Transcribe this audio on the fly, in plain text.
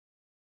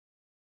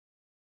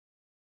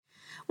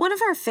One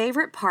of our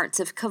favorite parts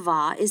of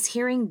Kava is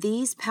hearing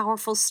these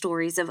powerful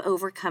stories of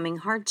overcoming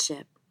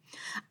hardship.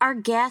 Our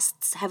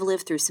guests have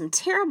lived through some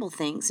terrible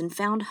things and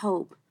found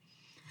hope.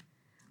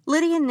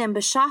 Lydia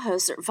Nimbashaho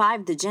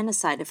survived the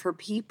genocide of her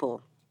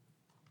people.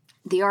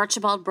 The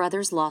Archibald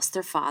brothers lost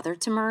their father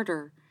to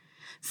murder.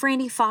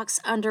 Franny Fox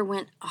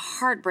underwent a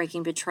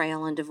heartbreaking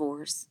betrayal and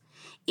divorce.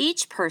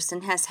 Each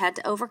person has had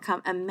to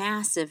overcome a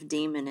massive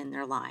demon in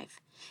their life,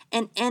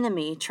 an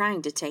enemy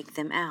trying to take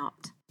them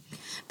out.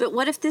 But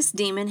what if this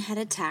demon had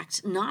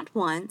attacked not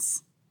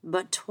once,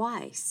 but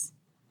twice?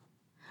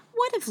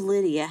 What if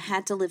Lydia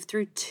had to live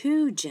through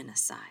 2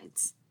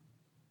 genocides?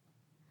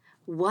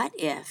 What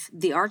if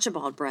the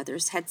Archibald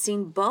brothers had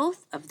seen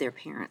both of their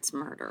parents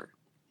murder?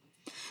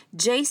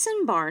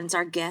 Jason Barnes,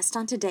 our guest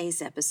on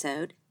today's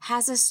episode,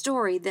 has a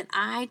story that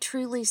I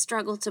truly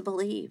struggle to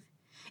believe.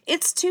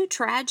 It's too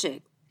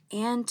tragic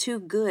and too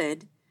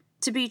good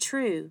to be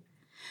true.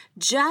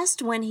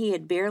 Just when he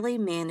had barely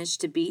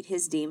managed to beat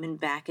his demon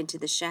back into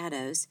the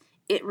shadows,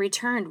 it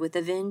returned with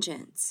a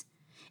vengeance.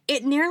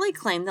 It nearly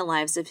claimed the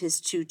lives of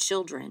his 2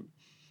 children,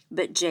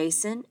 but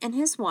Jason and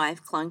his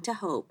wife clung to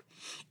hope,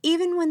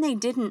 even when they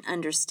didn't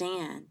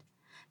understand.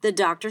 The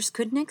doctors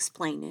couldn't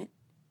explain it,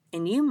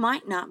 and you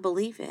might not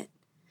believe it.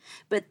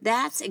 But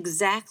that's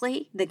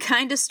exactly the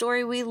kind of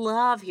story we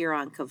love here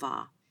on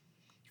Kava.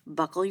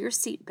 Buckle your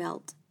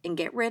seatbelt and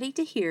get ready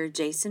to hear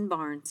Jason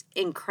Barnes'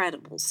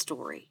 incredible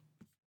story.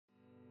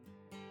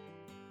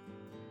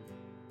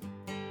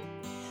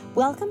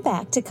 Welcome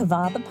back to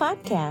Kava the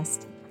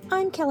podcast.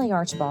 I'm Kelly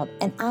Archibald,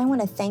 and I want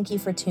to thank you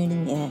for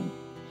tuning in.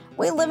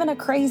 We live in a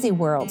crazy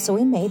world, so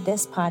we made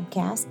this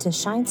podcast to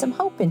shine some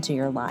hope into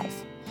your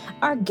life.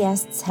 Our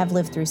guests have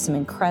lived through some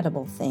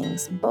incredible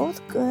things,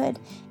 both good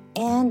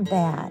and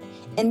bad,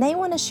 and they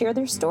want to share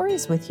their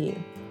stories with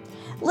you.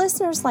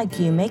 Listeners like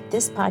you make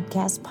this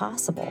podcast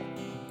possible.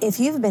 If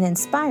you've been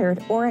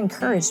inspired or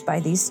encouraged by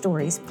these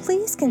stories,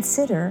 please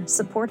consider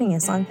supporting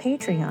us on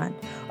Patreon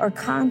or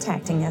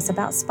contacting us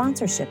about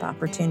sponsorship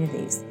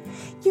opportunities.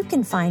 You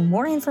can find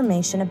more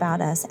information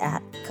about us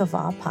at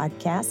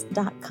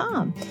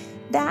kavapodcast.com.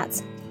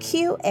 That's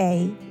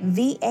QAVAH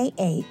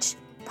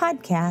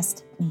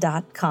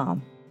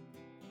podcast.com.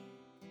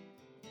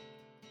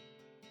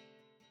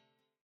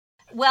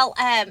 Well,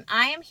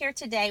 I am here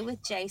today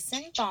with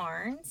Jason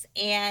Barnes.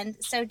 And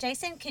so,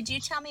 Jason, could you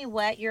tell me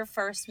what your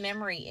first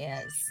memory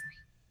is?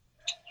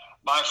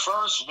 My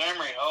first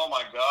memory, oh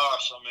my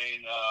gosh, I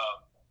mean,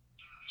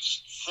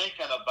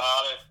 thinking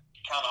about it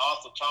kind of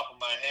off the top of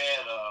my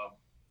head,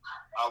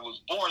 I was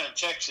born in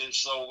Texas,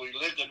 so we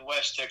lived in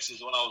West Texas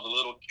when I was a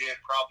little kid,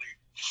 probably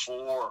 4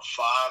 or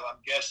 5,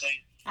 I'm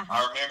guessing. Uh-huh.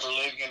 I remember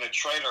living in a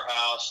trailer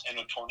house, and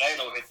a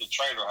tornado hit the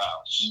trailer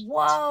house.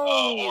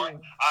 Whoa! Or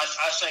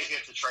I say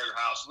hit the trailer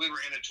house. We were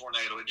in a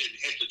tornado. It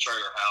didn't hit the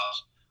trailer house.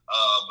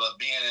 But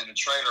being in a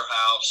trailer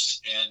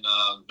house and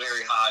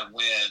very high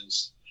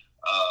winds,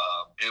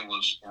 it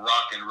was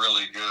rocking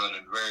really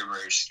good and very,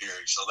 very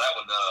scary. So that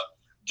would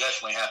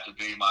definitely have to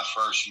be my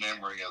first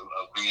memory of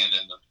being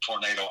in the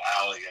tornado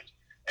alley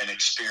and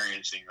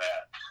experiencing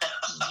that.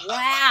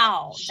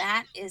 Wow,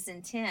 that is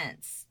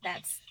intense.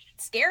 That's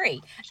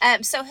scary.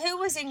 So who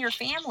was in your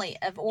family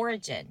of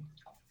origin?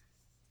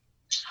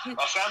 My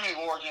family of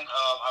origin,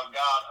 I've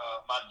got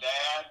my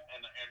dad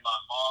and my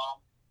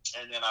mom,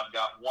 and then I've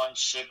got one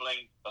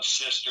sibling, a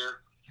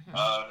sister,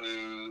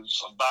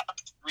 who's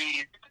about 3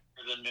 years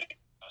younger than me.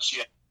 She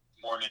had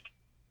born in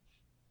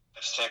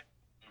West Texas.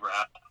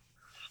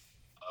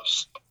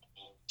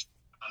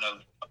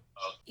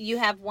 You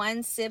have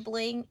one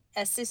sibling,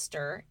 a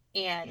sister,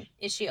 and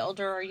is she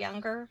older or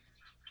younger?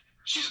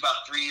 She's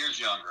about 3 years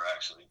younger,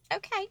 actually.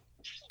 Okay.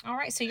 All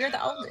right. So you're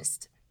the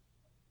oldest.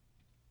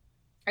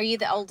 Are you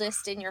the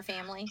oldest in your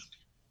family?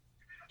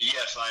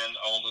 Yes, I am the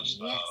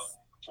oldest. Yes.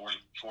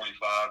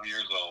 45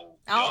 years old.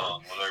 Oh.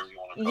 Young, whatever you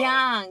want to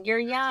call it. You're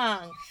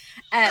young.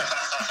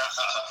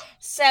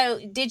 So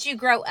did you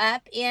grow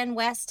up in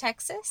West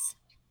Texas?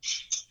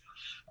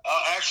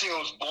 Actually, I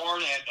was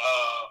born in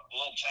a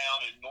little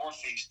town in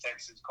northeast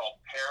Texas called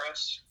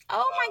Paris.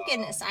 Oh, my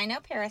goodness. I know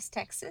Paris,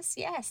 Texas.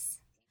 Yes.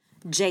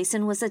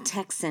 Jason was a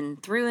Texan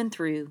through and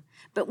through,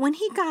 but when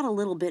he got a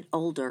little bit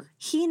older,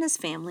 he and his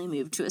family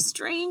moved to a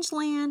strange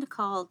land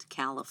called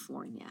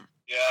California.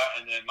 Yeah,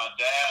 and then my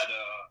dad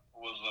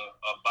was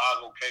a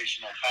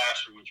bivocational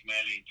pastor, which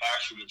meant he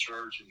pastored a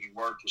church and he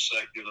worked a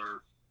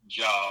secular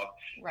job,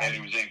 right. And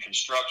he was in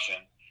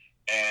construction.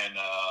 And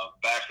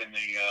back in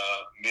the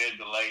mid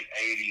to late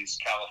 80s,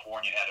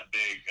 California had a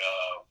big,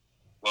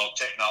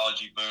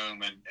 technology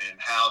boom and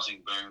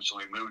housing boom. So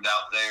we moved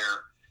out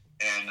there,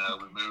 and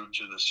we moved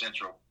to the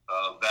Central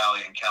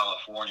Valley in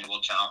California, a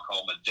little town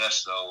called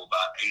Modesto,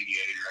 about 88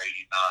 or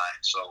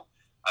 89. So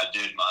I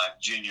did my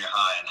junior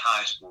high and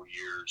high school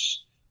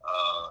years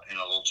in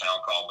a little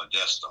town called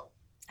Modesto.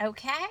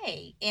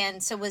 Okay.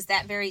 And so was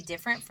that very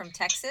different from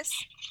Texas?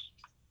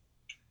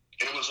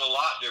 It was a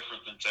lot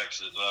different than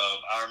Texas.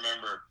 I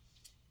remember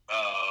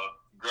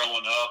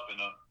growing up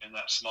in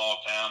that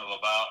small town of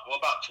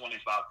about 25,000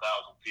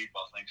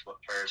 people, I think is what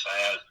Paris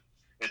has.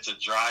 it's a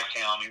dry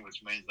county,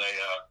 which means they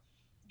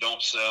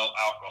don't sell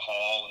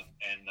alcohol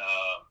and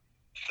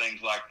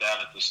things like that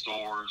at the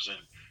stores. And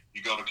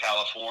you go to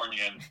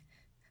California and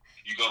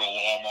you go to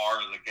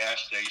Walmart or the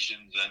gas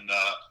stations, and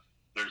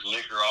there's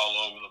liquor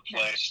all over the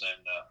place,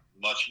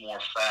 and much more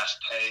fast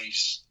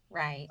pace.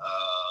 Right.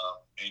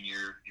 And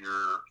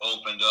you're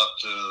opened up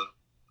to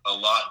a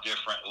lot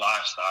different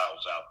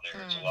lifestyles out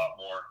there. It's a lot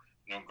more,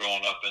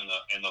 growing up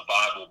in the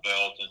Bible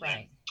Belt and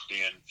then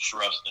being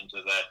thrust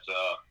into that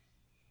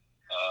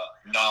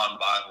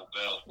non-Bible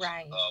Belt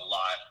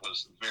life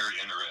was very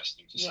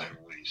interesting, to say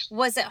the least.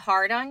 Was it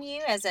hard on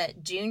you as a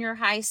junior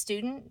high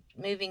student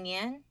moving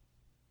in?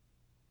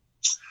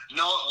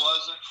 No, it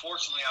wasn't.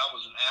 Fortunately, I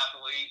was an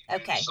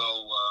athlete. Okay. So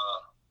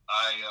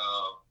I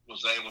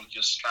was able to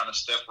just kind of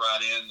step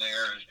right in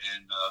there,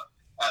 and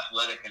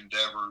athletic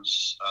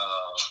endeavors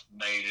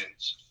made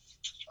it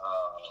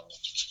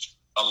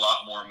a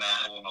lot more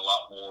manageable and a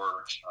lot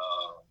more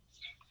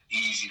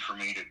easy for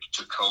me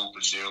to cope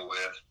and deal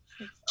with.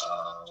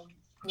 So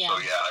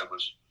yeah, it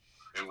was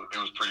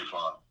pretty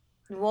fun.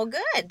 Well,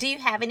 good. Do you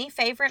have any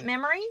favorite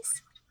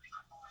memories?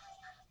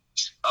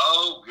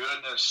 Oh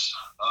goodness,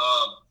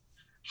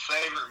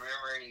 favorite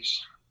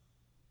memories.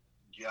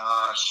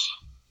 Gosh,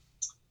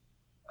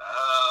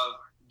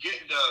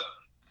 getting to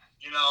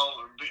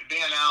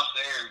being out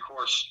there. Of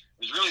course,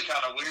 it was really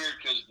kind of weird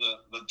because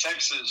the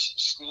Texas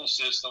school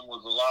system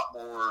was a lot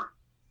more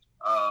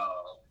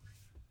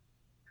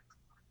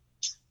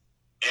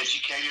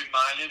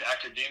educated-minded,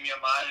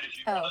 academia-minded, if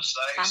you want to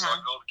say. So I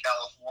go to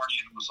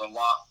California, and it was a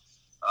lot.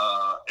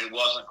 It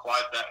wasn't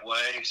quite that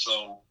way.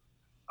 So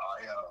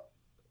I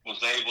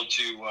was able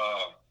to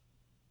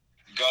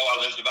go. I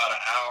lived about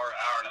an hour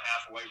and a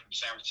half away from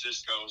San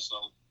Francisco. So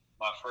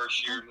my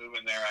first year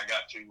moving there, I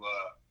got to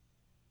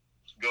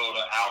go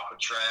to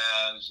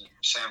Alcatraz and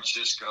San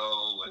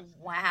Francisco. And,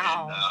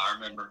 wow. And I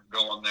remember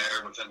going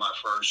there within my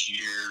first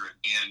year,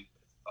 and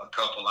a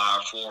couple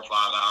hours, 4 or 5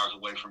 hours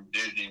away from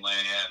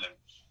Disneyland, and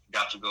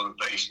got to go to a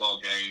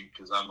baseball game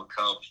because I'm a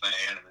Cubs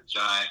fan, and the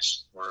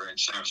Giants were in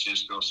San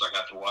Francisco, so I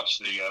got to watch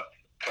the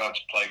Cubs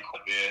play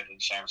quite a bit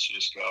in San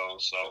Francisco.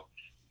 So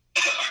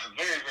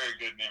very, very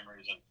good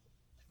memories. And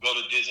go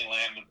to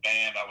Disneyland with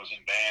band. I was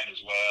in band as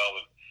well,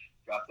 and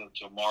got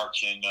to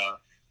march in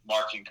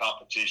marching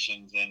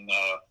competitions in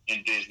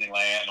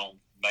Disneyland on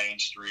Main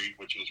Street,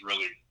 which was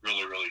really,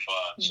 really, really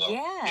fun. So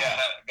yeah,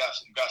 got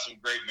some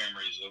great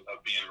memories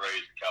of being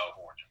raised in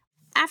California.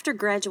 After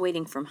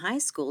graduating from high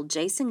school,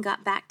 Jason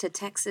got back to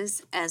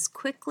Texas as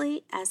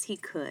quickly as he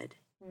could.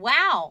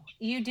 Wow,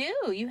 you do.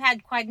 You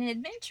had quite an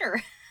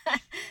adventure.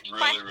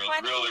 Really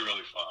fun.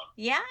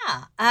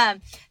 Yeah.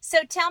 So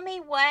tell me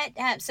what,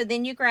 so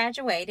then you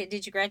graduated.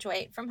 Did you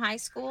graduate from high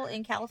school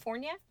in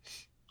California?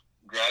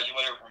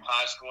 Graduated from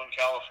high school in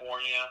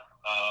California.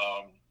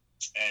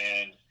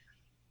 And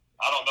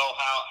I don't know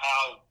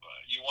how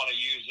you want to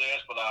use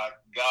this, but I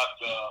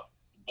got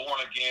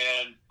born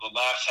again the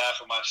last half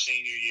of my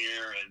senior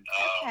year,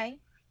 and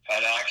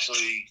had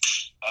actually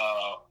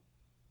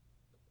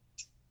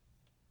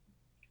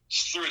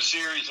through a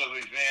series of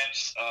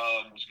events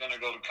was going to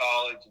go to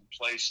college and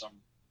play some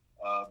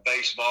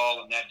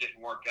baseball, and that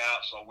didn't work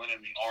out, so I went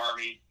in the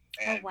Army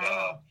and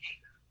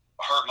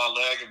hurt my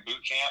leg in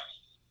boot camp,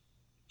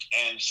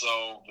 and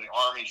so the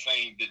Army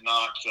thing did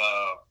not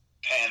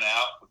pan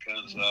out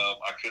because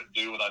I couldn't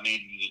do what I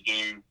needed to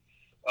do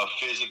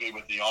physically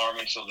with the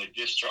Army, so they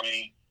discharged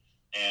me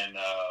and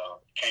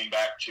came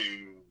back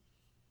to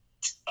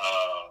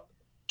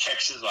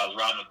Texas. I was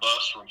riding a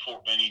bus from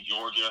Fort Benning,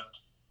 Georgia,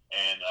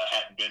 and I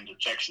hadn't been to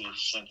Texas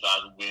since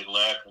we had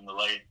left in the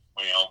late,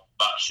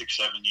 about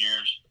 6-7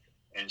 years.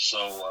 And so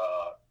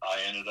I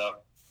ended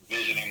up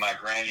visiting my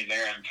granny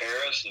there in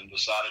Paris and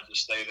decided to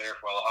stay there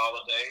for the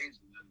holidays.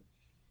 And then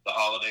the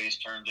holidays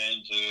turned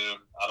into,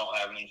 I don't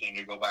have anything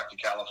to go back to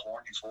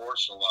California for,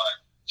 so I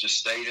just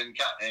stayed in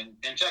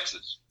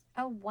Texas.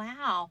 Oh,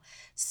 wow.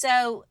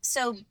 So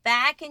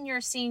back in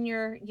your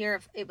senior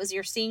year, it was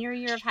your senior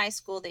year of high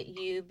school that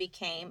you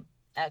became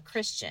a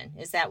Christian.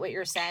 Is that what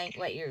you're saying,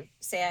 what you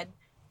said?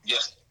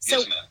 Yes.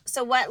 Yes, ma'am.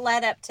 So what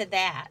led up to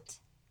that?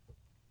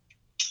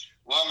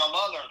 Well, my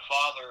mother and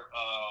father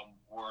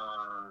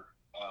were,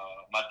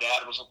 my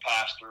dad was a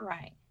pastor.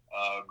 Right.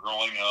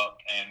 Growing up,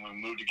 and when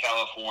we moved to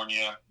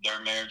California,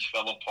 their marriage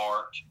fell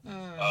apart.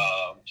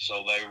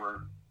 So they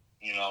were,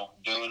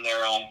 doing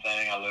their own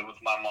thing. I lived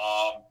with my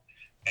mom,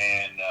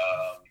 and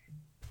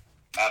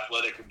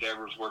athletic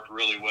endeavors worked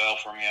really well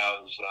for me.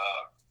 I was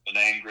an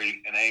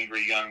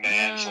angry young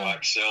man, so I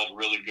excelled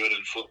really good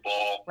in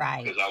football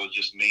because I was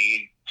just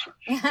mean.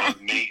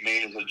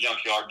 mean as a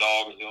junkyard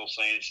dog, as the old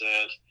saying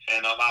says.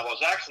 And I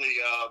was actually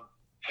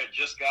had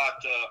just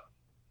got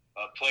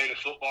played a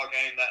football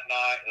game that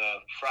night,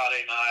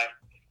 Friday night,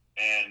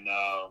 and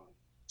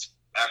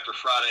after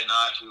Friday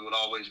nights, we would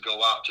always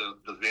go out to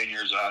the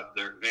vineyards.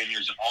 Their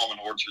vineyards and almond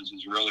orchards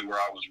is really where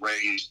I was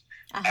raised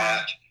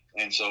at,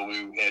 and so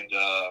we had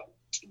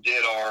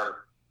did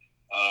our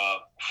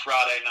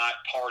Friday night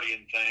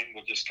partying thing.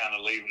 We'll just kind of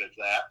leave it at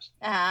that.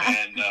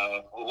 And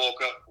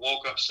woke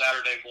up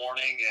Saturday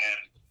morning and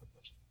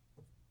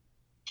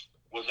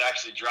was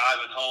actually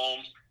driving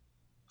home,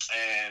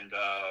 and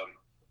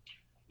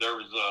there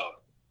was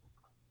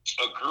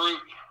a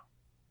group.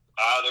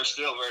 They're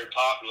still very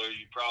popular.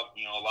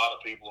 A lot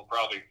of people have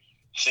probably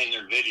seen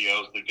their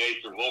videos. The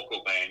Gaither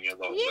Vocal Band, the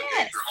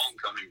Gaither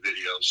Homecoming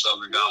video,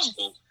 Southern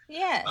Gospel.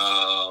 Yes.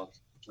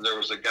 There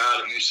was a guy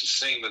that used to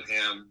sing with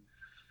him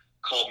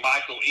called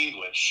Michael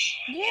English.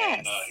 Yes.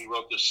 And he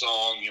wrote this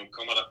song,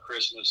 coming up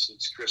Christmas,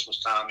 it's Christmas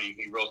time.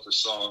 He wrote the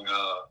song,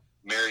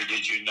 Mary,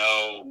 Did You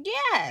Know?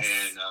 Yes.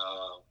 And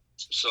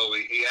so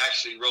he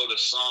actually wrote a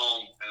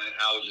song, and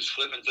I was just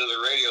flipping through the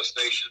radio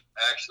station,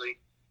 actually,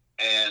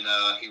 and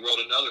he wrote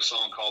another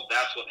song called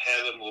That's What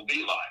Heaven Will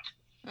Be Like.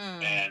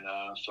 And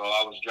so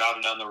I was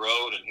driving down the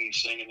road, and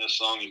he's singing this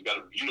song. He's got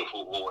a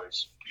beautiful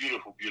voice,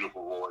 beautiful,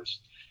 beautiful voice.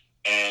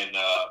 And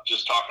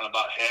just talking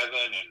about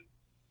heaven and,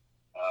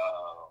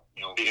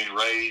 being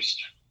raised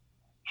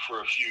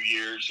for a few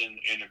years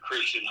in a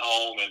Christian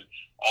home and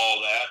all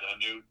that. I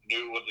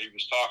knew what he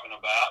was talking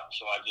about.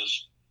 So I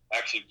just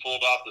actually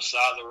pulled off the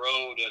side of the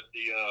road at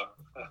the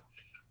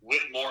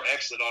Whitmore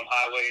exit on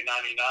Highway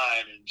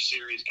 99 in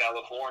Ceres,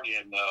 California,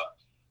 and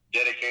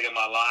dedicated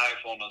my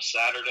life on a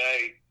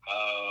Saturday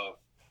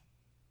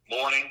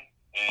morning,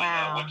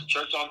 and went to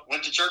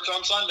church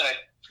on Sunday.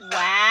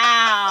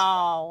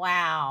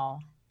 Wow.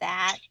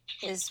 That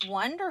is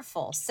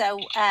wonderful. So,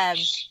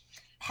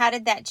 how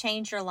did that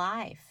change your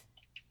life?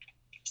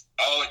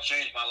 Oh, it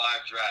changed my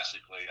life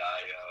drastically.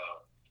 I,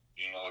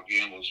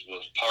 again, was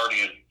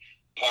partying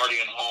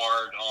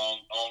hard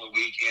on the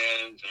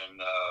weekends,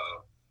 and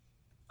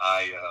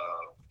I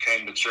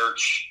came to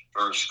church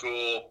or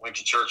school, went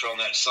to church on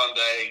that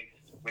Sunday,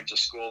 went to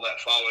school that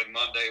following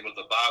Monday with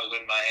the Bible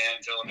in my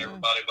hand, telling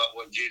everybody about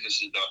what Jesus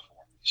had done for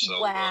me.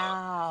 So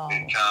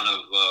it kind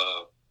of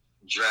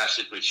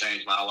drastically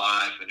changed my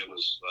life, and it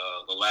was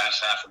the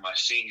last half of my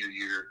senior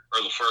year,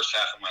 or the first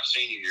half of my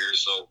senior year,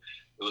 so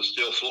it was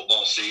still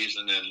football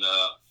season, and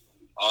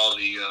all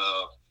the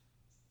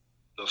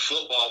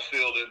football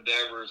field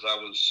endeavors, I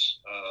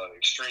was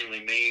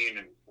extremely mean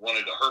and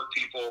wanted to hurt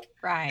people.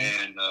 Right.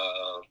 And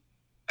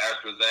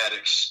after that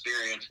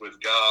experience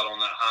with God on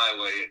that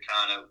highway, it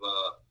kind of,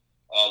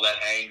 all that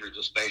anger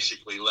just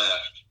basically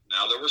left.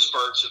 Now, there were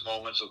spurts at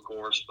moments, of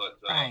course, but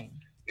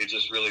it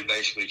just really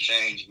basically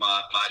changed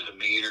my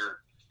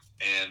demeanor,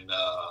 and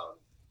I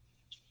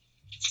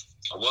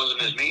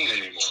wasn't as mean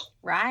anymore.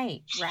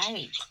 Right.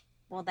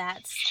 Well,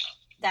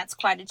 that's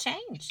quite a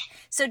change.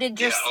 So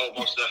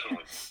most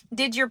definitely.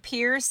 Did your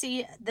peers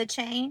see the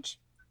change?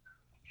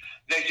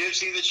 They did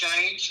see the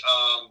change.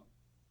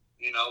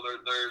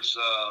 There's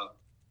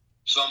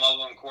some of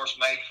them, of course,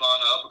 made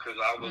fun of, because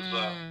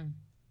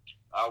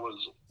I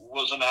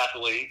was an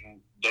athlete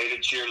and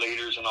dated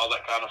cheerleaders and all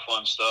that kind of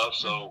fun stuff.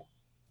 So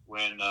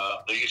when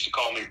they used to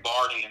call me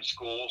Barney in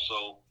school,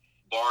 so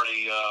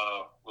Barney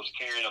was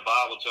carrying a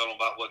Bible telling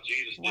about what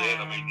Jesus did.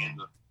 I mean, in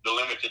the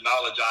limited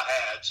knowledge I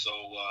had, so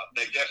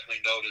they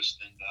definitely noticed,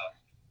 and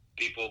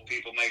people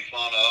made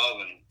fun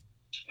of,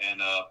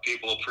 and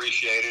people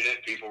appreciated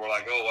it. People were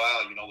like, "Oh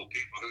wow, the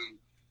people who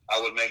I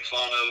would make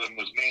fun of and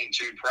was mean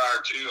to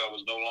prior to, I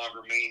was no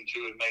longer mean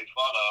to and made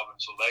fun of,"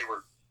 and so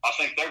I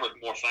think they were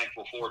more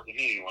thankful for it than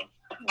anyone.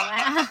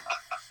 Wow.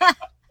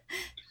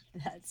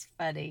 That's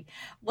funny.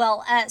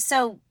 Well,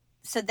 so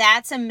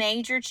that's a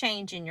major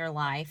change in your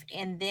life,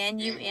 and then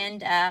you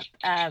end up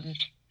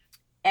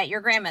at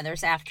your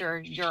grandmother's after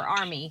your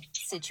Army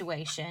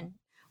situation.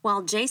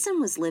 While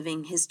Jason was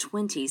living his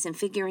 20s and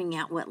figuring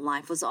out what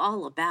life was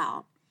all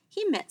about,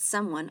 he met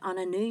someone on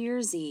a New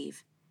Year's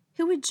Eve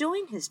who would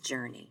join his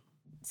journey.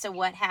 So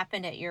what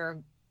happened at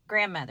your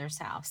grandmother's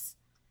house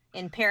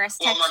in Paris,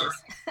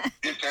 Texas?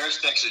 In Paris,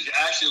 Texas.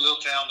 Actually, a little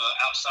town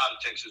outside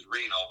of Texas,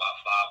 Reno,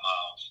 about 5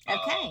 miles.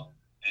 Okay.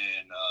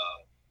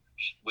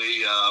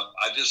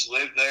 I just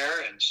lived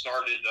there and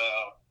started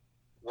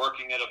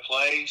working at a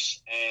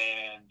place,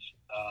 and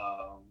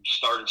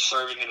started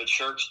serving in a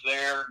church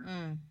there,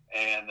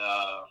 and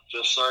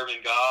just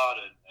serving God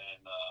and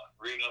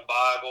reading the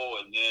Bible.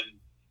 And then,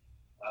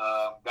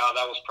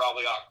 that was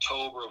probably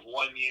October of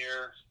one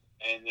year.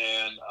 And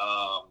then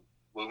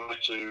we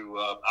went to,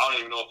 I don't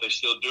even know if they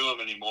still do them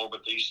anymore,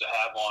 but they used to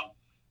have on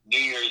New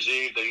Year's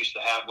Eve, they used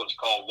to have what's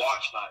called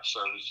watch night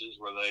services,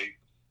 where they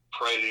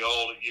pray the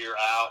old year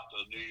out,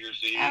 the New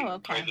Year's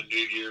Eve, pray the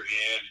new year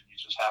in, and you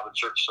just have a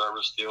church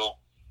service till,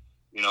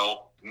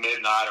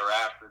 midnight or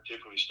after.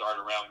 Typically start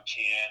around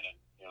 10, and,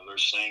 they're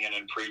singing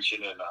and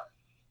preaching. And I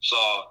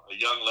saw a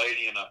young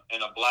lady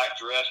in a black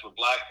dress with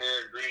black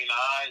hair and green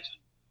eyes, and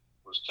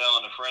was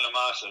telling a friend of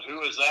mine, I said,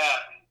 "Who is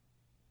that?"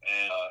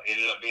 And it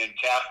ended up being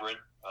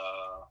Catherine,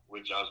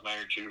 which I was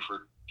married to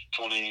for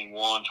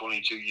 21,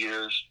 22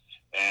 years.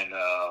 And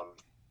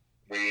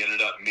we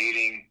ended up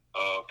meeting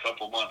a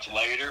couple months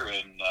later,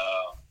 and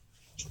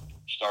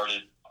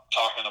started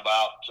talking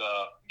about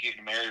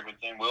getting married with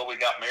them. Well, we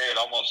got married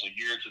almost a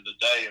year to the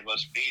day of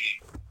us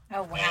meeting.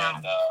 Oh, wow.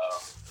 And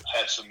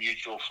had some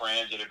mutual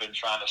friends that had been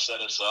trying to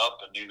set us up,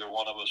 and neither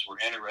one of us were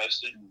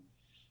interested. And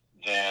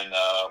then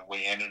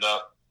we ended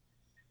up,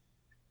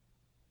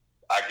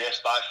 I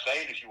guess by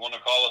fate, if you want to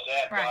call it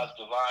that, right. God's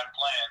divine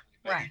plan.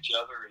 We met each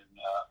other and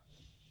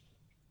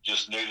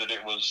just knew that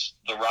it was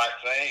the right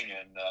thing.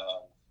 And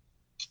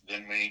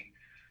then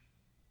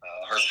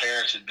her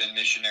parents had been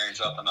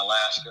missionaries up in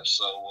Alaska,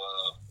 so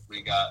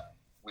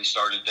we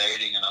started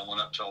dating, and I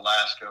went up to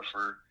Alaska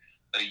for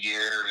a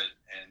year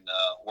and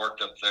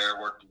worked up there,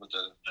 worked with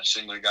the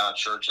Assembly of God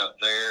Church up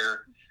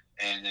there,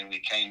 and then we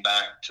came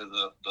back to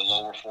the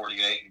lower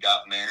 48 and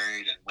got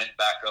married and went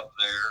back up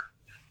there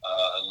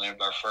and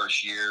lived our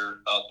first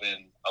year up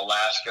in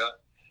Alaska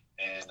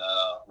and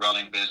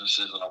running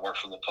businesses, and I worked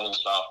for the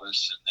post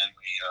office, and then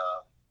we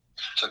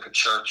took a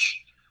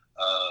church,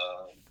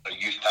 a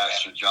youth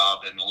pastor job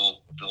in a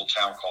little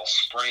town called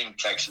Spring,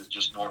 Texas,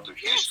 just north of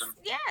Houston.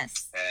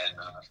 Yes. And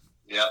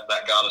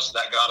that got us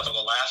to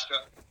Alaska.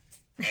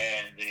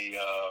 And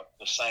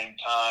the same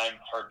time,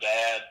 her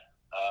dad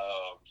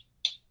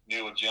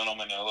knew a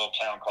gentleman in a little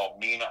town called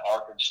Mena,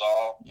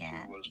 Arkansas,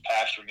 who was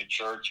pastoring a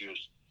church who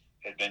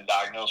had been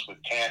diagnosed with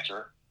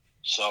cancer.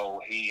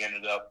 So he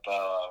ended up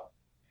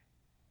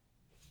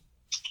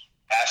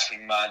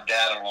asking my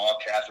dad-in-law,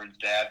 Catherine's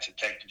dad, to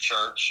take the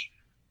church.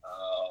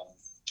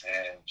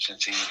 And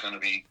since he was going to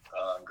be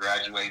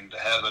graduating to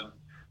heaven,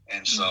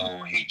 and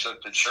so he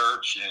took the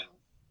church, and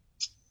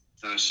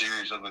through a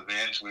series of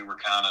events, we were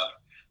kind of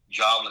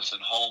jobless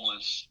and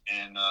homeless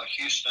in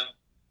Houston,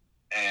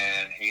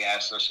 and he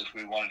asked us if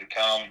we wanted to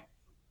come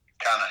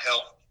kind of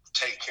help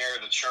take care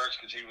of the church,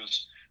 because he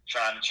was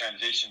trying to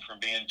transition from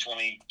being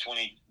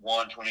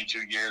 21, 22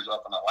 years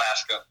up in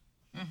Alaska,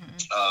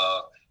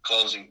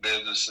 closing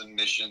business and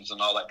missions and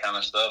all that kind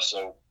of stuff.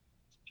 So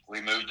we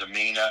moved to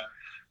Mena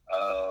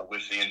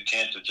with the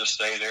intent to just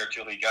stay there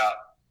till he got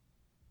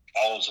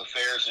all his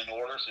affairs in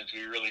order, since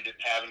we really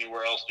didn't have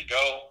anywhere else to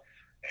go,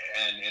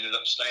 and ended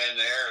up staying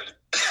there and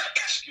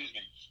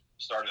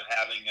started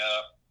having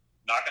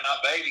knocking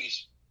out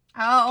babies.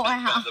 Oh,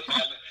 wow. The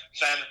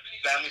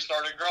family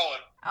started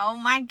growing. Oh,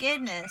 my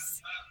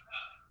goodness.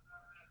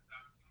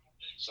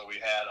 So we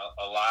had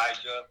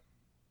Elijah,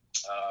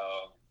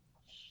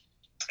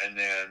 and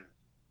then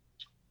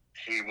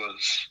he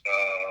was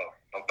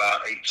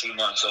about 18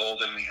 months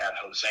old, and we had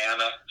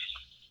Hosanna,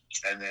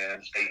 and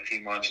then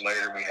 18 months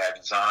later we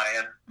had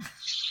Zion,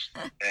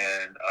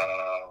 and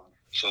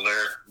so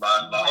there,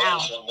 my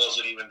oldest one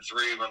wasn't even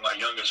 3 when my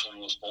youngest one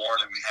was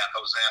born, and we had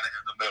Hosanna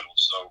in the middle.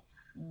 So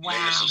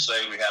needless to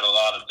say, we had a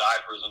lot of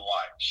diapers and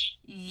wipes.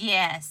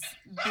 Yes.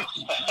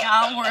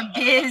 Y'all were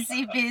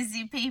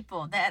busy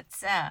people.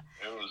 That's it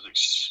was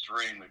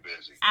extremely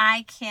busy.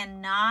 I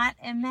cannot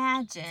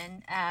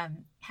imagine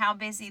how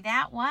busy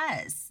that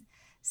was.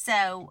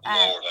 So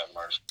Lord have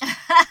mercy.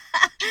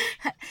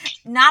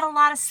 Not a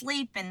lot of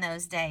sleep in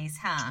those days,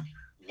 huh?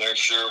 There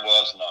sure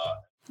was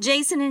not.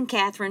 Jason and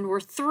Catherine were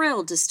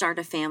thrilled to start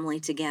a family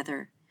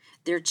together.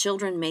 Their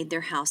children made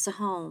their house a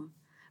home.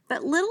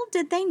 But little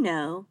did they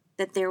know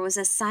that there was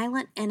a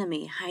silent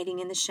enemy hiding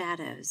in the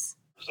shadows.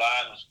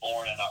 Zion was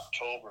born in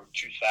October of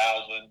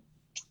 2000,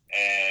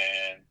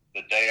 and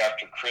the day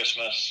after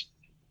Christmas,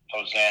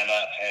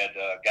 Hosanna had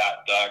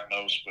got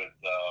diagnosed with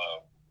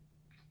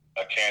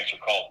a cancer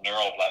called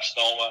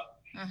neuroblastoma,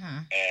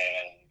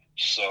 and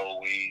so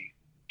we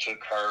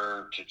took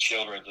her to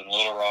Children's in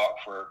Little Rock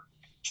for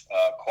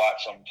quite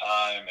some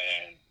time,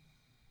 and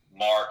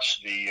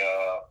March the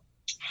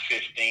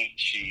 15th,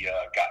 she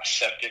got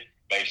septic.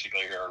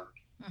 Basically,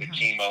 the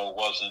chemo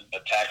wasn't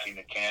attacking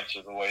the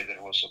cancer the way that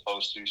it was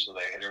supposed to, so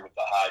they hit her with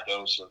a high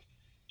dose of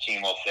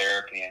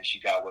chemotherapy, and she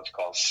got what's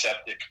called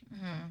septic,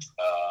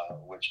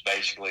 which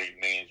basically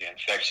means the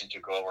infection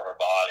took over her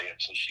body, and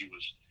so she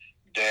was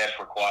dead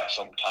for quite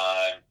some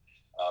time,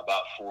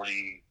 about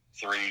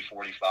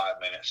 45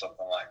 minutes,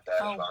 something like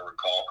that, if I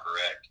recall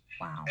correct.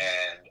 Wow.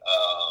 And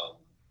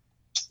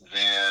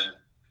then,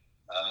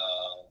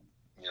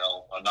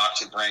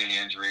 anoxic brain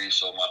injury.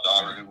 So my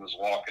daughter, who was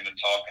walking and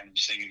talking and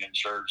singing in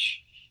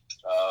church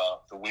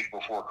the week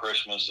before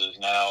Christmas,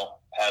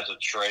 has a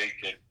trach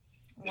and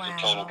is a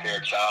total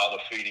care child,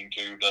 a feeding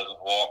tube, doesn't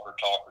walk or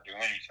talk or do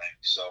anything.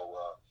 So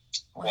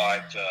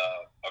quite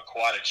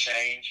a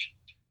change.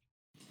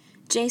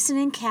 Jason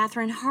and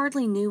Catherine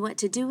hardly knew what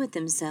to do with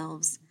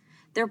themselves.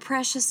 Their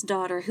precious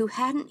daughter, who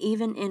hadn't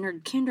even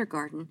entered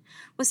kindergarten,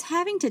 was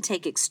having to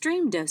take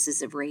extreme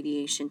doses of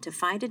radiation to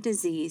fight a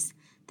disease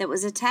that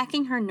was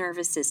attacking her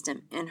nervous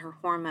system and her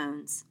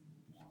hormones.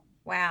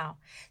 Wow.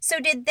 So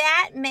did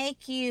that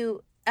make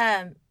you,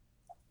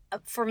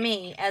 for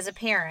me as a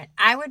parent,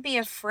 I would be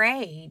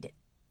afraid,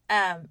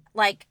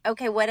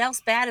 okay, what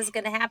else bad is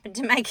going to happen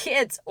to my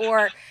kids?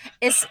 Or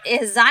is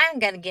Zion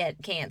going to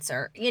get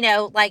cancer?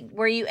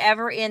 Were you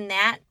ever in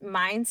that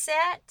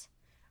mindset?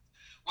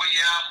 Well,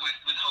 yeah,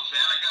 when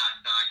Hosanna got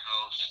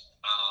diagnosed,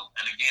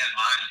 and again,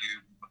 mind you,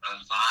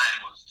 Zion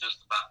was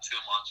just about 2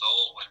 months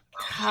old when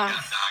she got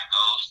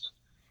diagnosed, and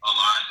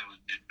Elijah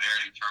had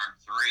barely turned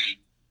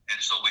 3. And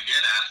so we did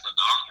ask the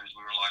doctors,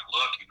 we were like,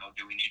 look,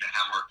 do we need to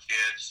have our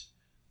kids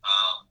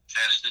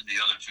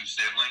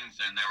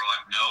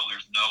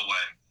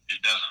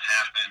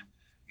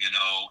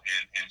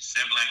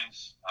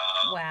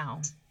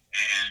Wow.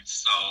 And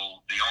so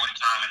the only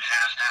time it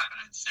has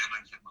happened in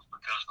siblings, it was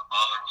because the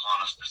mother was on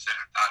a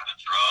specific type of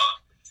drug.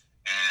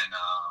 And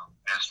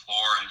as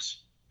far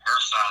as her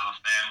side of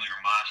the family or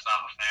my side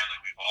of the family,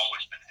 we've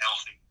always been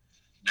healthy,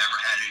 never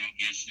had any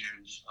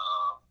issues.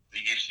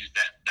 The issues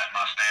that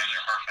my family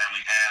or her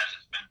family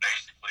has been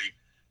basically,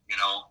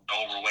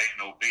 overweight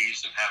and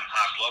obese and having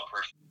high blood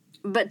pressure.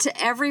 But to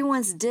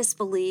everyone's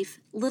disbelief,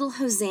 little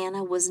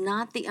Hosanna was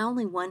not the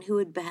only one who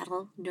would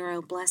battle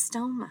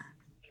neuroblastoma.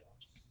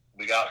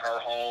 We got her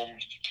home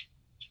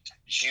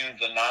June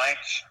the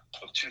 9th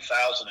of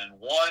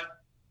 2001,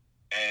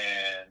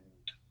 and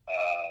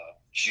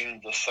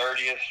June the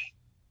 30th,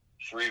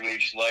 3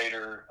 weeks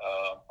later,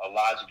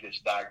 Elijah gets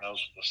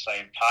diagnosed with the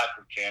same type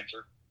of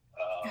cancer,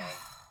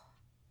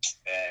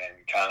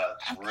 and kind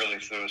of really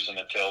threw us in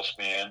a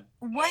tailspin.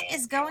 What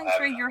is going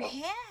through your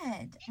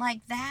head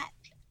like that?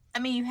 I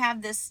mean, you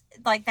have this,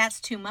 like, that's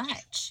too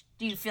much.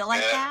 Do you feel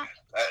like that?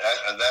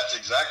 That's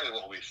exactly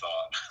what we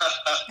thought.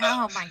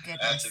 Oh, my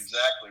goodness. That's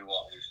exactly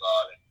what we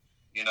thought.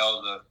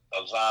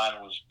 And,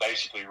 Zion was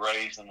basically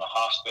raised in the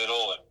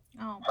hospital,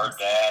 and her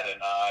dad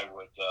and I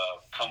would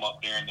come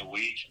up during the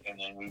week, and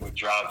then we would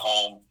drive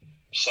home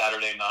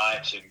Saturday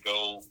nights and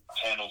go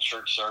handle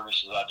church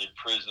services. I did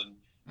prison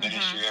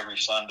ministry every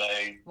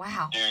Sunday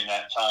during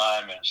that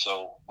time, and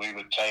so we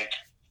would take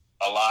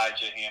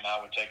Elijah, he and I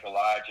would take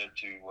Elijah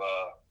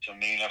to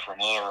Mina from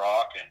Little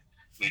Rock, and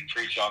we'd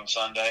preach on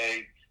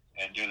Sunday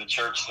and do the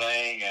church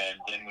thing, and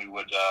then we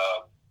would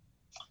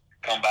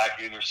come back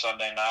either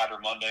Sunday night or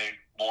Monday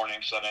morning,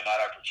 Sunday night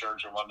after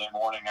church or Monday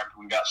morning after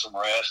we got some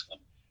rest,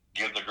 and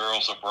give the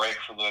girls a break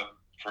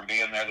for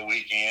being there the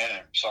weekend.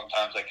 And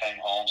sometimes they came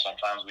home,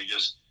 sometimes we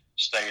just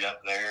stayed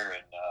up there,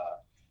 and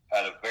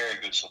had a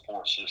very good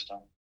support system.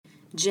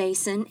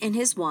 Jason and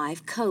his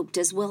wife coped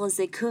as well as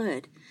they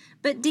could,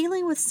 but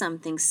dealing with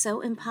something so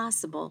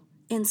impossible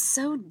and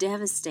so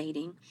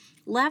devastating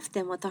left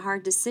them with a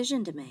hard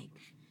decision to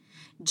make.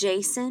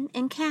 Jason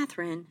and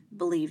Catherine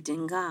believed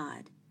in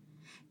God.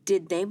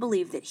 Did they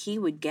believe that he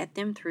would get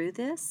them through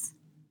this?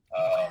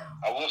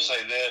 I will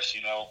say this,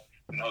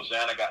 when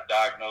Hosanna got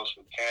diagnosed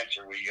with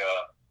cancer,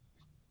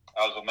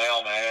 I was a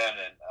mailman,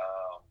 and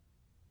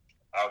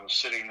I was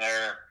sitting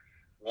there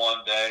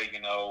one day,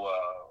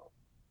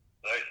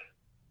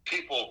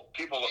 people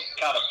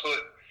kind of put,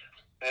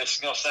 it's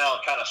going to sound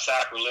kind of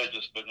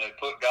sacrilegious, but they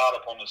put God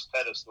up on this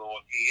pedestal,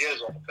 and he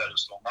is on the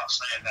pedestal. I'm not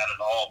saying that at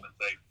all, but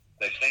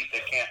they think they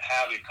can't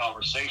have a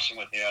conversation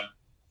with him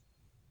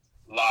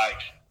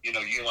like, you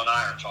and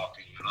I are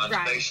talking.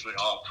 That's basically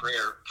all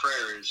prayer.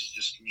 Prayer is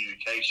just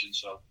communication.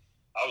 So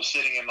I was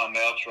sitting in my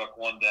mail truck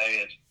one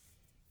day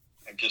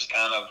and just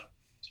kind of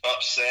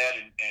upset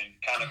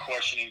and kind of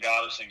questioning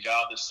God and saying,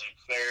 God, this ain't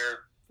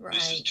fair. Right.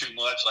 This is too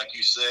much, like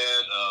you said.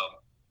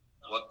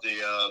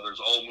 There's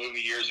an old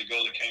movie years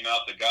ago that came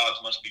out, The Gods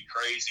Must Be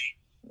Crazy.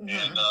 Mm-hmm.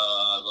 And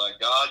I was like,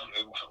 God,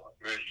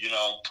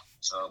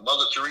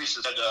 Mother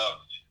Teresa said,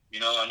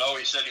 I know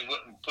he said he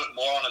wouldn't put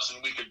more on us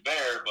than we could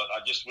bear, but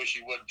I just wish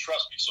he wouldn't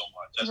trust me so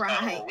much. That's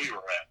kind of where we were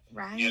at.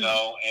 Right. And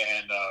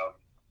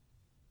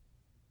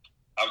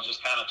I was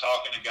just kind of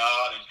talking to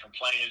God and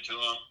complaining to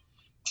him,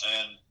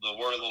 and the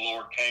word of the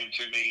Lord came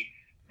to me,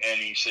 and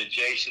he said,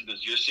 Jason,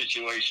 does your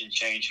situation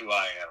change who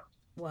I am?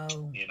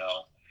 Whoa.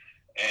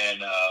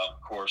 And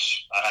of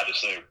course I had to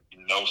say,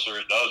 no, sir,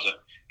 it doesn't.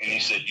 And he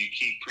said, you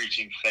keep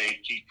preaching faith,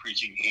 keep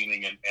preaching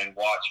healing, and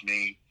watch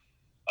me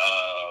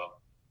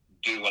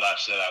do what I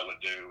said I would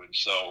do. And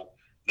so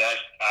that,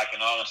 I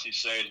can honestly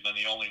say, has been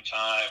the only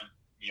time,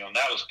 and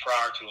that was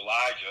prior to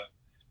Elijah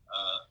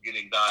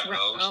getting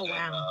diagnosed. Oh,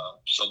 wow.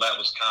 And so that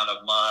was kind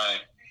of my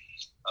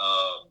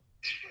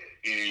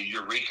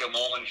eureka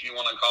moment, if you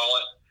want to call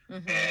it.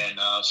 Mm-hmm.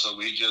 And so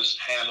we just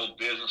handled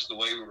business the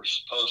way we were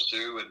supposed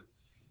to. And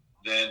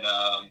then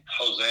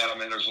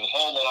Hosanna, there's a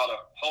whole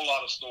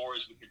lot of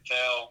stories we could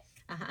tell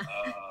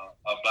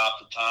about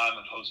the time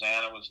that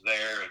Hosanna was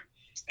there,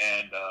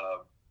 and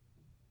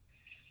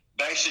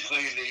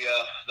basically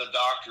the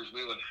doctors,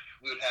 we would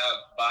have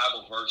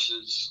Bible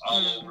verses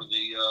all over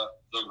the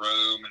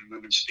room, and we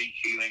would speak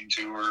healing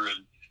to her.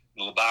 And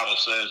the Bible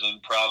says in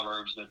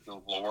Proverbs that the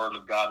word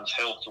of God is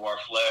health to our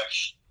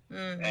flesh,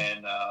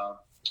 and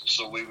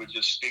so we would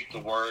just speak the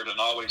word and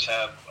always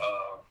have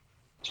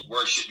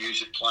worship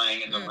music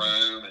playing in the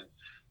room. And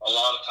a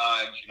lot of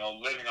times,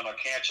 living on a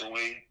cancer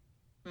wing,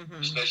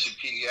 especially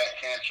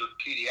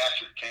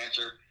pediatric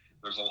cancer,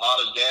 there's a lot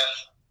of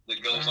death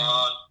that goes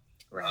on.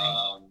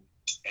 Right.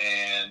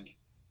 And,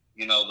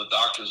 the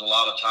doctors a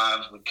lot of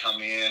times would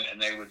come in and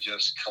they would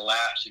just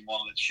collapse in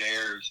one of the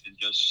chairs and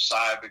just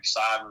sigh a big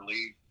sigh of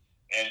relief.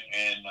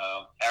 And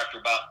after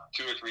about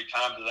 2 or 3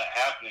 times of that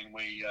happening,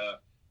 we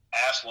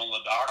asked one of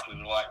the doctors,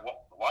 they're like,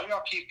 why do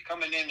y'all keep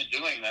coming in and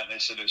doing that? And they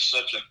said, there's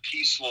such a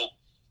peaceful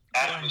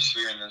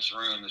atmosphere in this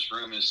room. This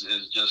room is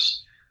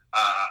just,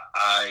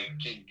 I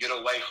can get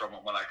away from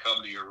it when I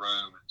come to your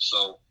room. And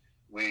so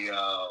we,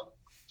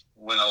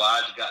 when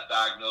Elijah got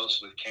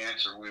diagnosed with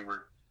cancer, we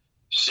were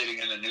sitting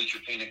in the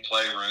neutropenic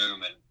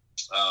playroom, and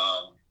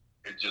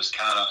it's just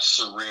kind of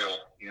surreal,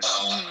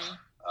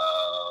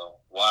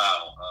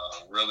 wow,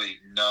 really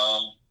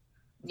numb.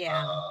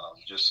 Yeah.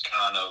 Just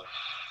kind of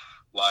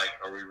like,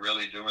 are we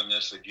really doing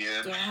this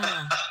again?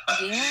 Yeah.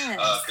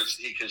 Yes.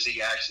 Because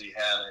he actually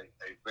had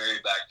a very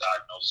bad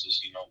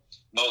diagnosis.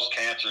 Most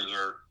cancers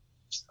are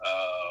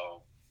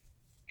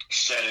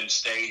set in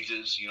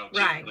stages.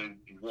 Typically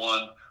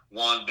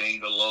one being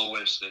the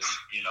lowest, and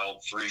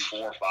 3,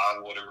 4,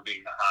 5, whatever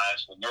being the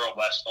highest. Well,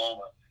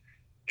 neuroblastoma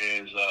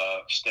is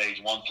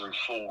stage 1 through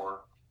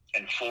 4,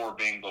 and 4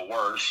 being the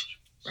worst.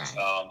 Right.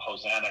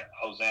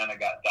 Hosanna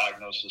got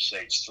diagnosed as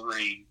stage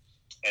 3,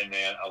 and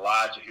then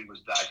Elijah, he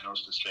was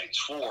diagnosed as stage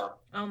 4.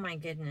 Oh my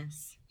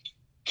goodness!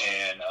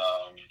 And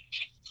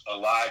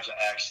Elijah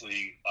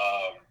actually,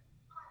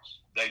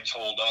 they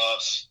told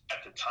us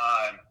at the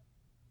time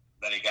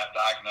that he got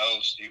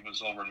diagnosed, he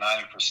was over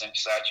 90%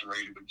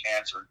 saturated with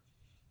cancer.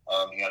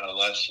 He had a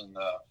less than,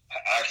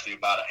 actually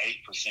about an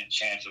 8%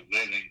 chance of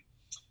living.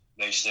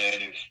 They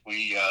said if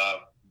we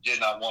did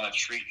not want to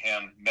treat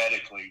him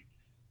medically,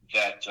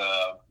 that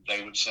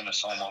they would send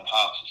us home on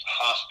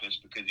hospice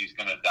because he's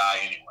going to die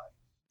anyway.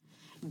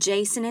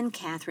 Jason and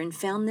Catherine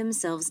found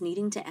themselves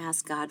needing to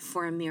ask God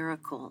for a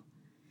miracle.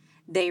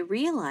 They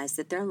realized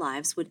that their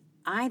lives would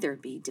either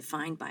be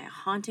defined by a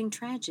haunting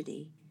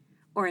tragedy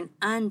or an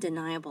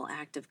undeniable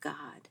act of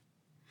God.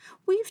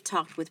 We've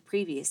talked with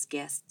previous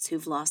guests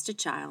who've lost a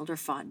child or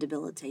fought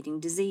debilitating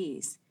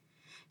disease.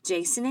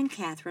 Jason and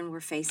Catherine were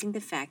facing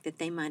the fact that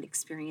they might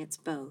experience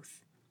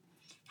both.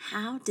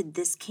 How did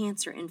this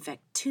cancer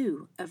infect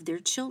 2 of their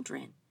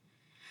children?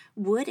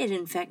 Would it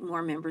infect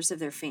more members of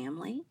their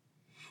family?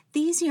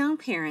 These young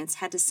parents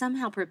had to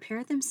somehow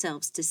prepare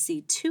themselves to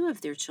see 2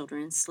 of their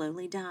children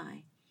slowly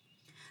die.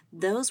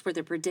 Those were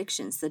the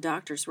predictions the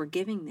doctors were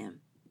giving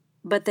them.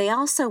 But they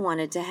also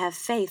wanted to have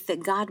faith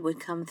that God would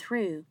come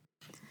through.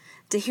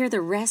 To hear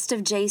the rest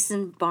of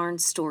Jason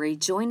Barnes' story,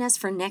 join us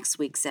for next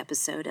week's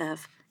episode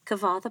of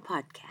Kavah the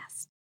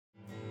Podcast.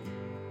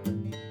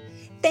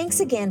 Thanks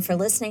again for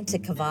listening to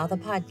Kavah the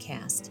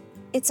Podcast.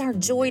 It's our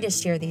joy to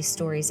share these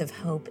stories of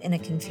hope in a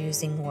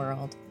confusing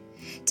world.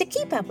 To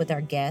keep up with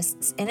our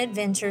guests and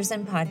adventures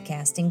in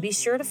podcasting, be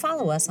sure to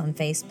follow us on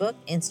Facebook,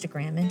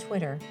 Instagram, and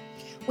Twitter.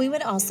 We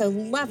would also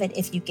love it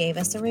if you gave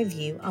us a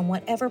review on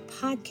whatever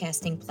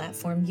podcasting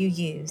platform you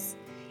use.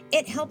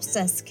 It helps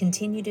us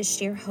continue to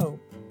share hope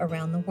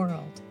around the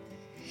world.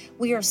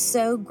 We are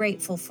so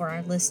grateful for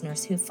our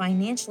listeners who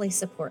financially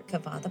support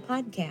Kavah the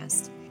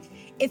Podcast.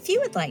 If you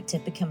would like to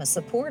become a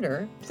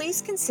supporter,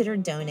 please consider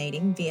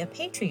donating via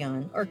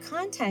Patreon or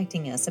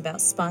contacting us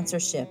about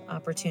sponsorship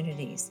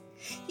opportunities.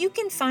 You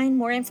can find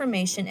more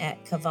information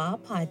at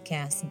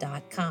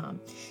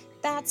kavahpodcast.com.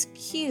 That's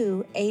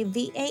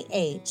QAVAH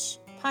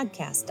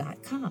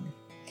podcast.com.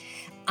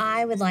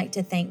 I would like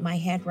to thank my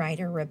head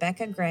writer,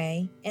 Rebecca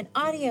Gray, and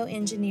audio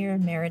engineer,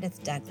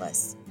 Meredith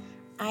Douglas.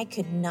 I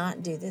could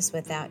not do this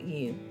without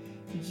you.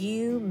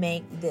 You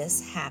make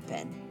this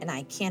happen, and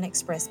I can't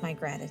express my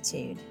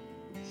gratitude.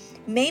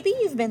 Maybe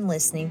you've been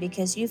listening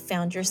because you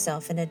found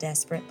yourself in a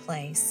desperate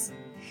place.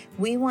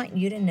 We want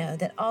you to know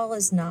that all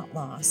is not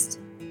lost.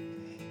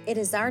 It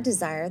is our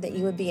desire that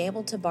you would be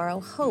able to borrow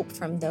hope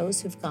from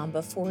those who've gone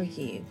before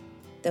you,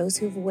 those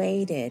who've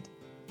waited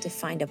to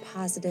find a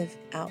positive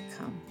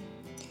outcome.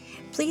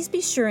 Please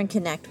be sure and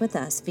connect with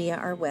us via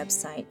our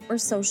website or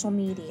social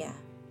media.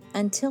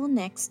 Until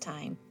next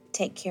time,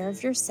 take care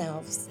of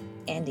yourselves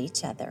and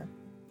each other.